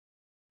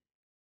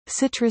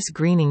Citrus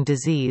greening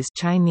disease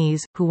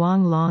Chinese,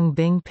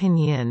 Huanglongbing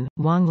pinyin,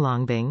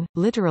 Wanglongbing,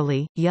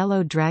 literally,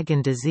 yellow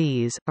dragon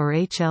disease, or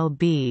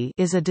HLB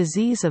is a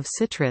disease of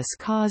citrus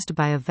caused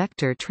by a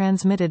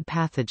vector-transmitted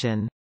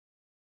pathogen.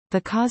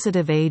 The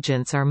causative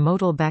agents are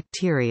motile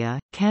bacteria,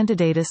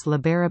 Candidatus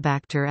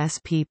liberibacter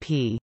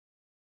spp.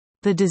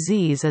 The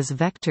disease is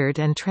vectored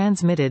and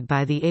transmitted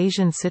by the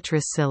Asian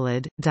citrus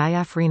psyllid,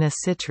 Diaphrena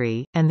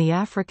citri, and the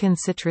African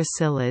citrus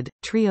psyllid,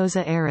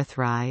 Triosa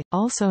erythrae,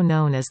 also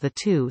known as the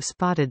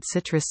two-spotted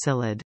citrus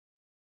psyllid.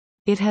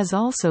 It has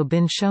also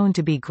been shown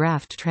to be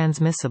graft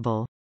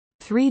transmissible.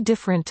 3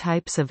 different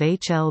types of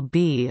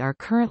HLB are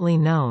currently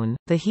known,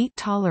 the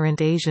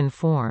heat-tolerant Asian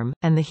form,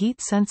 and the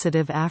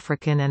heat-sensitive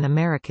African and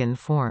American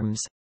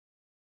forms.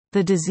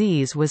 The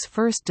disease was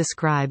first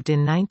described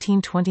in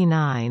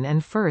 1929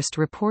 and first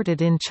reported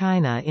in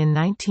China in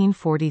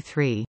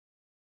 1943.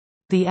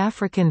 The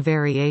African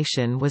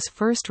variation was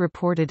first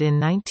reported in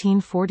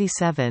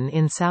 1947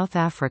 in South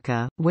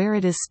Africa, where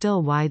it is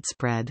still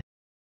widespread.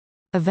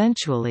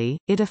 Eventually,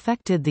 it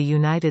affected the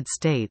United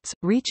States,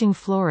 reaching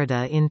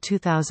Florida in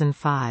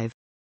 2005.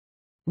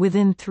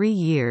 Within 3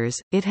 years,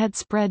 it had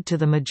spread to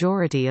the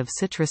majority of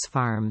citrus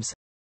farms.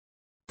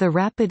 The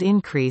rapid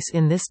increase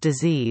in this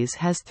disease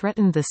has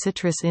threatened the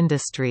citrus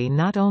industry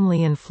not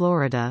only in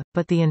Florida,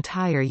 but the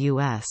entire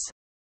U.S.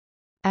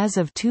 As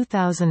of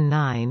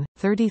 2009,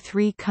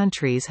 33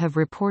 countries have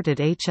reported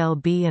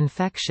HLB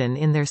infection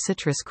in their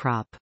citrus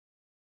crop.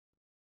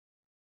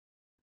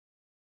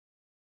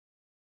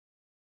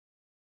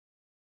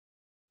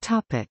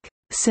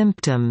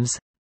 Symptoms.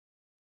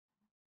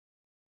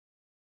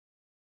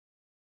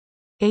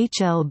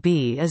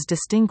 HLB is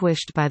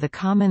distinguished by the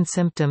common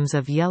symptoms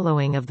of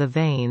yellowing of the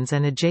veins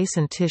and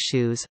adjacent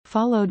tissues,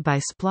 followed by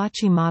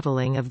splotchy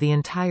mottling of the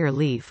entire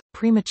leaf,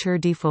 premature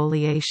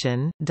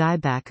defoliation,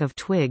 dieback of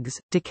twigs,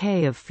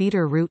 decay of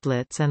feeder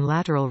rootlets and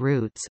lateral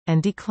roots,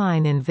 and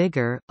decline in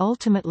vigor,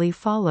 ultimately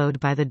followed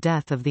by the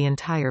death of the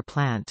entire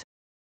plant.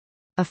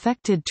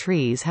 Affected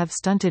trees have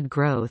stunted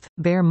growth,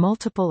 bear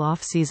multiple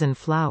off-season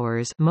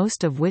flowers,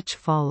 most of which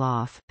fall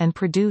off, and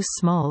produce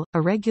small,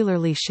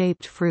 irregularly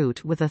shaped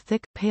fruit with a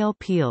thick, pale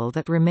peel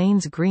that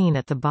remains green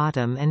at the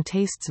bottom and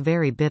tastes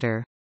very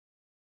bitter.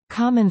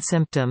 Common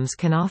symptoms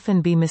can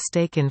often be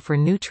mistaken for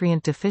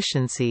nutrient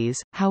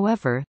deficiencies,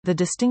 however, the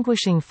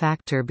distinguishing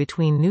factor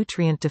between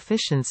nutrient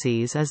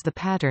deficiencies is the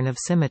pattern of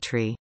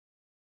symmetry.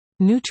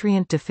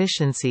 Nutrient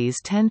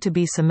deficiencies tend to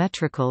be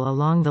symmetrical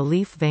along the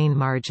leaf vein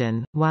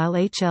margin, while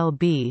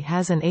HLB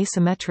has an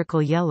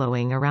asymmetrical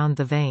yellowing around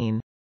the vein.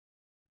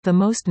 The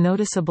most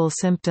noticeable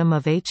symptom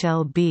of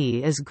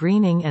HLB is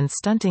greening and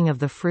stunting of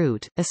the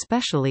fruit,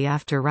 especially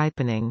after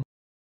ripening.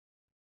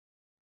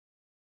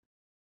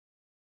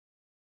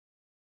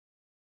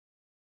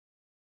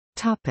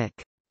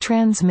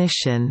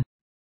 Transmission.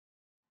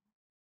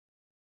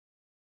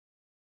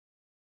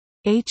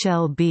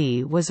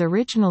 HLB was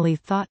originally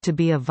thought to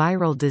be a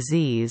viral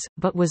disease,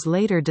 but was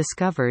later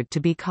discovered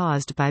to be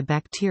caused by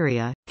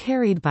bacteria,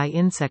 carried by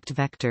insect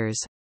vectors.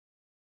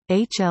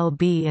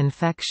 HLB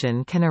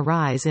infection can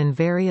arise in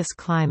various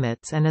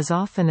climates and is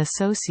often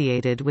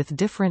associated with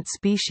different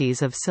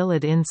species of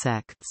psyllid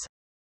insects.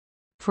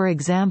 For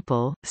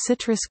example,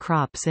 citrus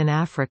crops in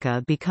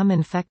Africa become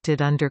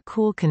infected under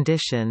cool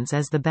conditions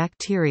as the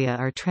bacteria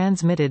are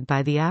transmitted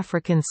by the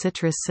African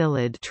citrus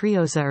psyllid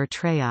Triosa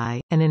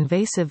erythrae, an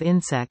invasive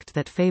insect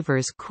that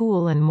favors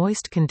cool and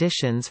moist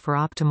conditions for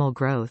optimal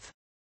growth.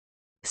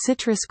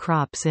 Citrus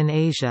crops in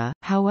Asia,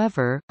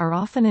 however, are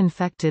often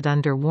infected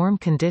under warm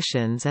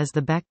conditions as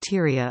the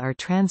bacteria are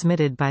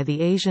transmitted by the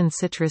Asian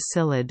citrus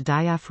psyllid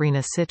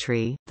Diaphrena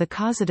citri. The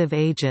causative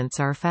agents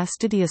are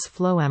fastidious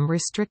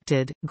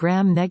phloem-restricted,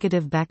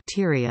 gram-negative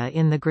bacteria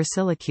in the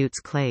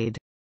Gracilicutes clade.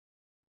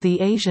 The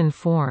Asian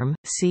form,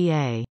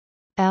 Ca.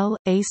 L.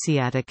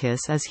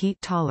 asiaticus, is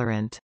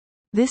heat-tolerant.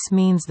 This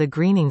means the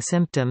greening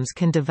symptoms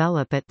can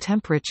develop at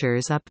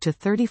temperatures up to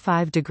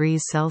 35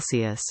 degrees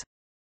Celsius.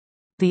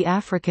 The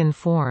African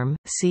form,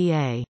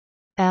 Ca.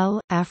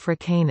 L.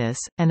 africanus,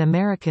 and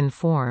American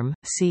form,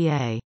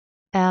 Ca.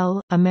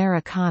 L.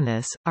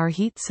 americanus, are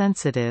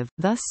heat-sensitive,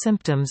 thus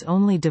symptoms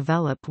only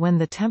develop when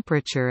the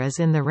temperature is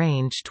in the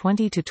range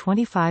 20 to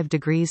 25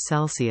 degrees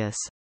Celsius.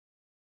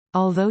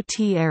 Although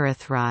T.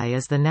 erythrae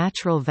is the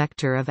natural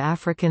vector of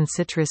African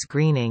citrus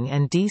greening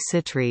and D.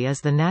 citri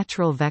is the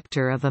natural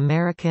vector of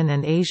American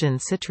and Asian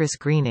citrus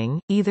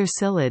greening, either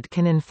psyllid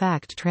can in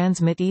fact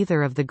transmit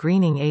either of the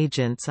greening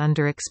agents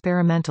under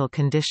experimental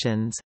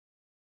conditions.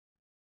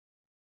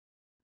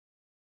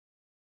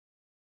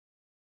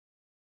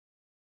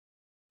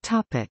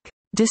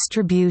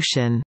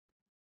 Distribution.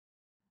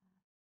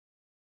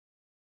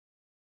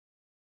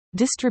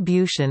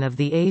 Distribution of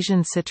the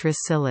Asian citrus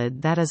psyllid,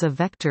 that is a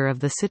vector of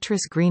the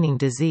citrus greening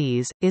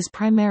disease, is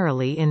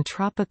primarily in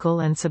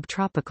tropical and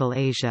subtropical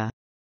Asia.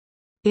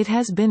 It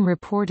has been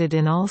reported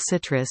in all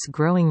citrus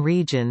growing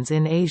regions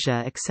in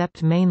Asia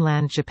except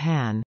mainland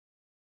Japan.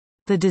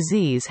 The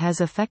disease has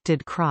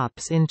affected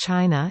crops in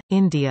China,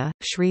 India,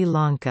 Sri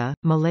Lanka,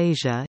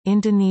 Malaysia,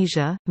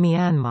 Indonesia,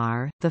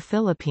 Myanmar, the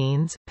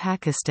Philippines,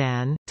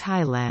 Pakistan,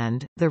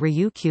 Thailand, the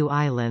Ryukyu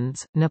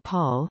Islands,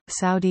 Nepal,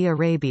 Saudi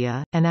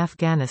Arabia, and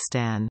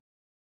Afghanistan.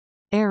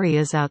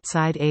 Areas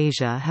outside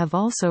Asia have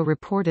also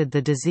reported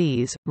the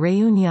disease: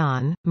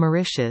 Réunion,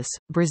 Mauritius,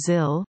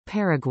 Brazil,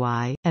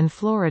 Paraguay, and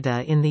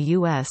Florida in the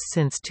U.S.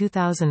 since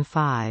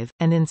 2005,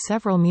 and in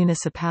several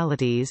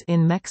municipalities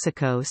in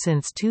Mexico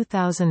since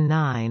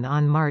 2009.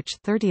 On March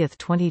 30,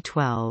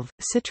 2012,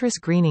 citrus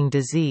greening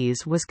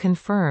disease was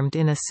confirmed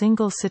in a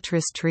single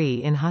citrus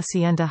tree in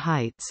Hacienda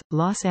Heights,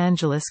 Los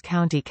Angeles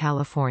County,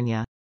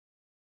 California.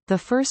 The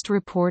first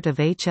report of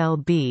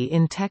HLB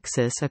in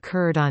Texas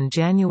occurred on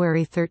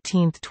January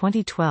 13,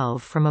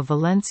 2012 from a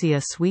Valencia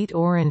sweet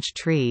orange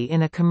tree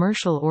in a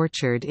commercial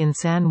orchard in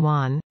San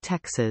Juan,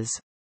 Texas.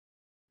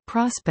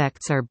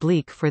 Prospects are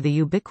bleak for the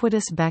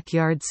ubiquitous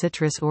backyard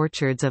citrus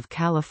orchards of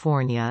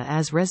California,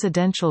 as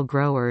residential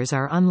growers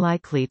are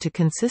unlikely to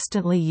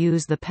consistently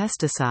use the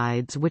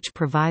pesticides which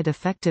provide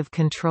effective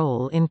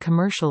control in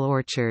commercial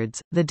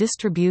orchards. The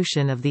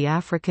distribution of the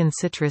African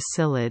citrus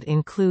psyllid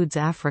includes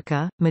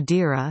Africa,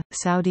 Madeira,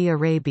 Saudi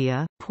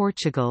Arabia,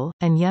 Portugal,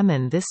 and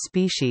Yemen. This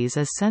species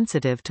is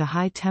sensitive to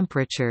high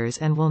temperatures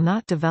and will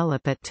not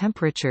develop at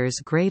temperatures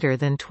greater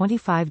than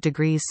 25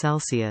 degrees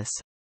Celsius.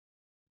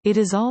 It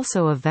is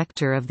also a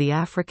vector of the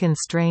African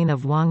strain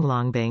of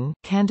Huanglongbing,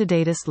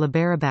 Candidatus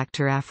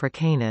liberibacter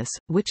africanus,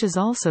 which is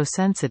also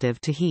sensitive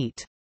to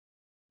heat.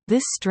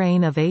 This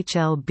strain of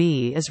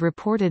HLB is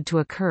reported to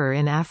occur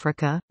in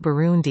Africa,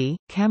 Burundi,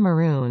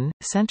 Cameroon,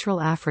 Central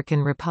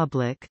African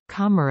Republic,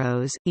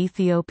 Comoros,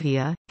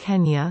 Ethiopia,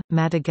 Kenya,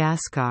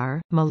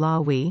 Madagascar,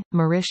 Malawi,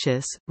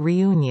 Mauritius,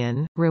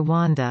 Reunion,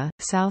 Rwanda,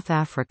 South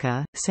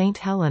Africa, St.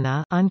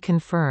 Helena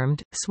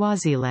unconfirmed,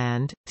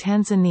 Swaziland,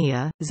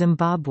 Tanzania,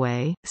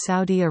 Zimbabwe,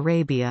 Saudi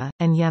Arabia,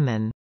 and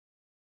Yemen.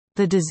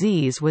 The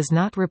disease was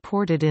not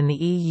reported in the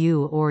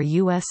EU or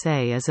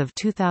USA as of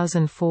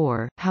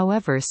 2004,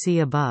 however, see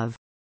above.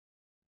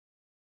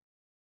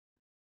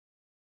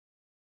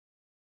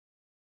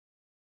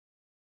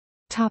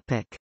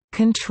 Topic: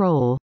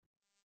 Control.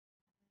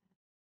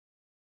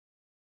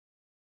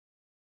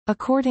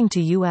 According to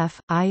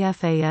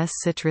IFAS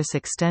Citrus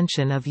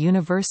Extension of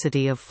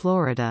University of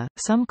Florida,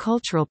 some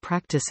cultural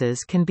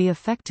practices can be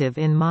effective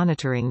in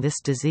monitoring this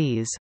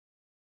disease.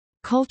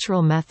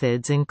 Cultural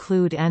methods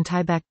include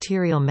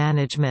antibacterial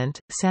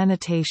management,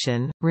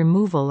 sanitation,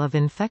 removal of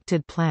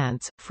infected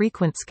plants,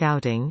 frequent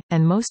scouting,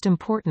 and most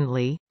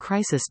importantly,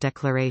 crisis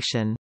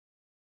declaration.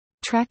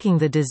 Tracking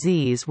the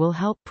disease will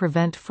help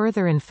prevent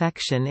further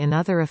infection in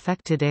other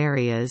affected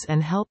areas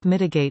and help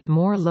mitigate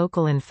more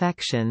local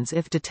infections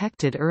if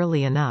detected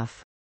early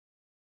enough.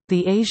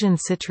 The Asian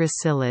citrus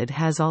psyllid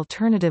has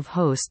alternative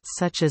hosts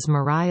such as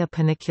Maria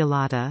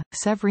paniculata,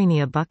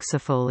 Severinia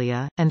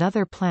buxifolia, and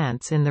other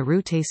plants in the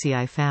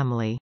Rutaceae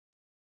family.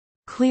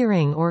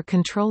 Clearing or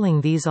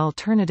controlling these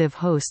alternative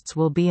hosts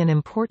will be an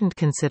important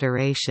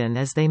consideration,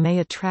 as they may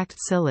attract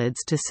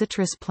psyllids to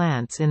citrus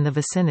plants in the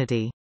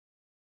vicinity.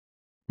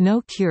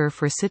 No cure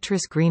for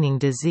citrus greening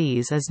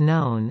disease is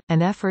known,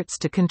 and efforts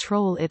to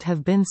control it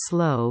have been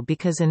slow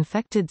because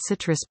infected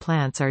citrus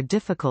plants are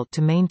difficult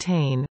to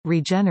maintain,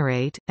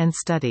 regenerate, and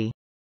study.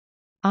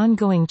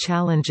 Ongoing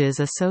challenges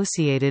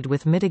associated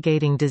with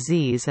mitigating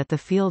disease at the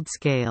field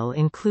scale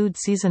include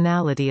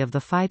seasonality of the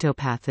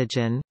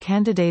phytopathogen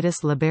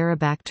Candidatus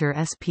liberibacter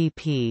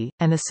spp,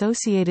 and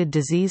associated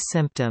disease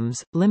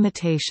symptoms,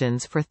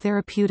 limitations for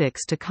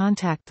therapeutics to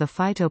contact the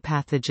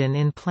phytopathogen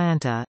in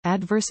planta,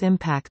 adverse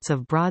impacts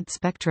of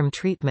broad-spectrum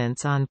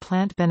treatments on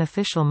plant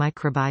beneficial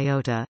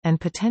microbiota,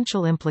 and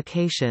potential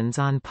implications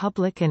on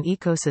public and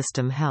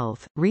ecosystem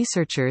health.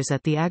 Researchers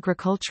at the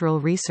Agricultural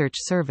Research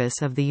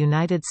Service of the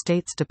United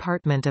States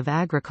Department of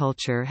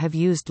Agriculture have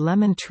used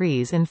lemon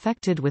trees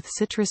infected with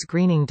citrus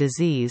greening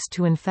disease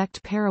to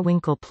infect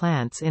periwinkle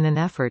plants in an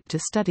effort to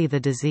study the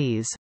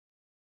disease.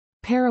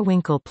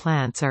 Periwinkle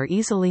plants are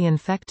easily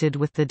infected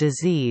with the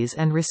disease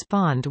and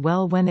respond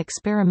well when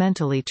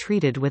experimentally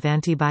treated with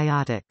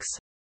antibiotics.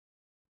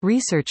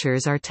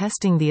 Researchers are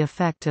testing the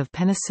effect of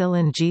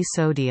penicillin G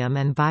sodium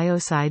and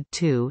biocide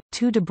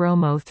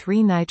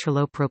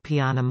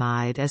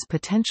 2,2-dibromo-3-nitrylopropionamide as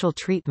potential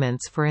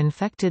treatments for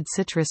infected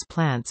citrus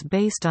plants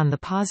based on the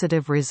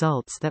positive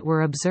results that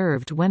were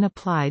observed when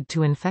applied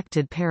to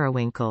infected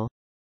periwinkle.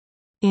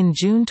 In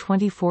June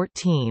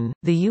 2014,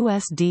 the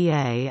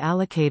USDA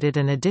allocated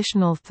an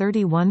additional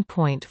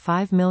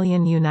 $31.5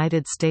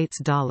 million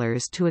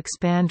to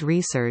expand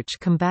research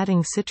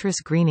combating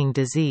citrus greening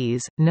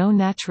disease. No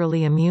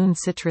naturally immune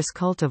citrus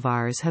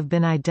cultivars have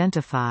been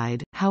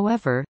identified.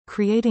 However,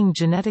 creating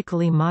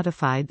genetically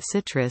modified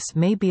citrus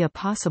may be a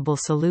possible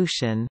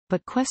solution,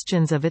 but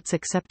questions of its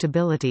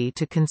acceptability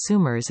to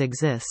consumers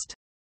exist.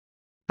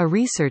 A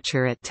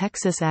researcher at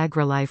Texas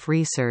AgriLife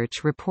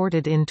Research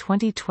reported in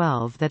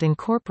 2012 that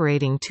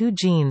incorporating two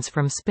genes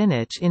from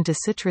spinach into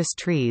citrus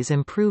trees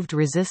improved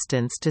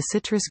resistance to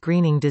citrus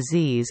greening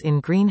disease in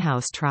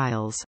greenhouse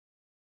trials.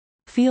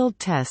 Field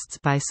tests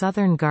by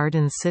Southern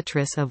Gardens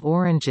Citrus of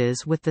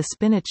oranges with the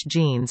spinach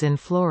genes in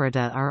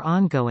Florida are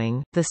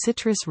ongoing. The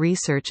Citrus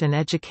Research and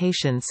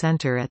Education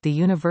Center at the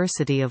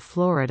University of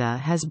Florida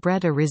has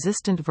bred a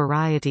resistant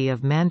variety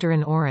of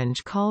mandarin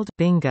orange called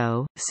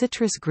Bingo.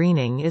 Citrus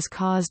greening is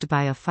caused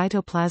by a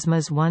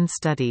phytoplasmas. One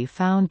study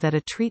found that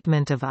a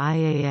treatment of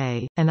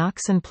IAA, an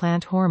auxin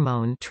plant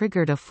hormone,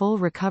 triggered a full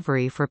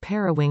recovery for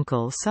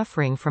periwinkle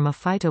suffering from a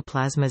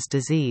phytoplasmas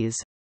disease.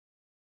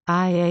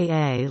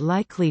 IAA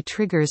likely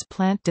triggers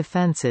plant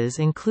defenses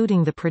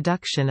including the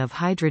production of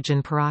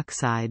hydrogen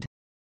peroxide.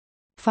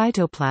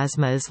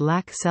 Phytoplasmas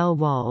lack cell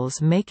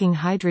walls making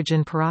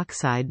hydrogen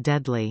peroxide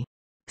deadly.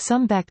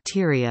 Some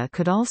bacteria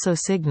could also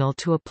signal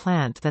to a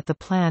plant that the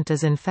plant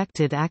is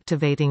infected,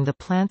 activating the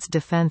plant's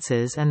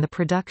defenses and the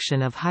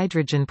production of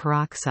hydrogen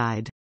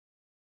peroxide.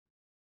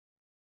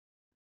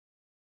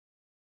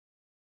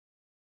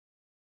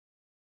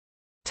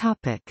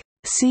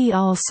 See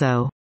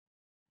also: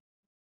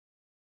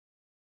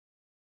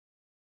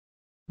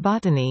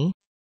 Botany,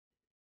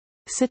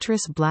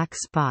 citrus black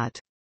spot,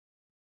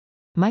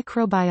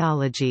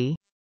 microbiology,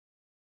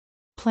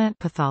 plant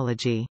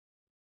pathology.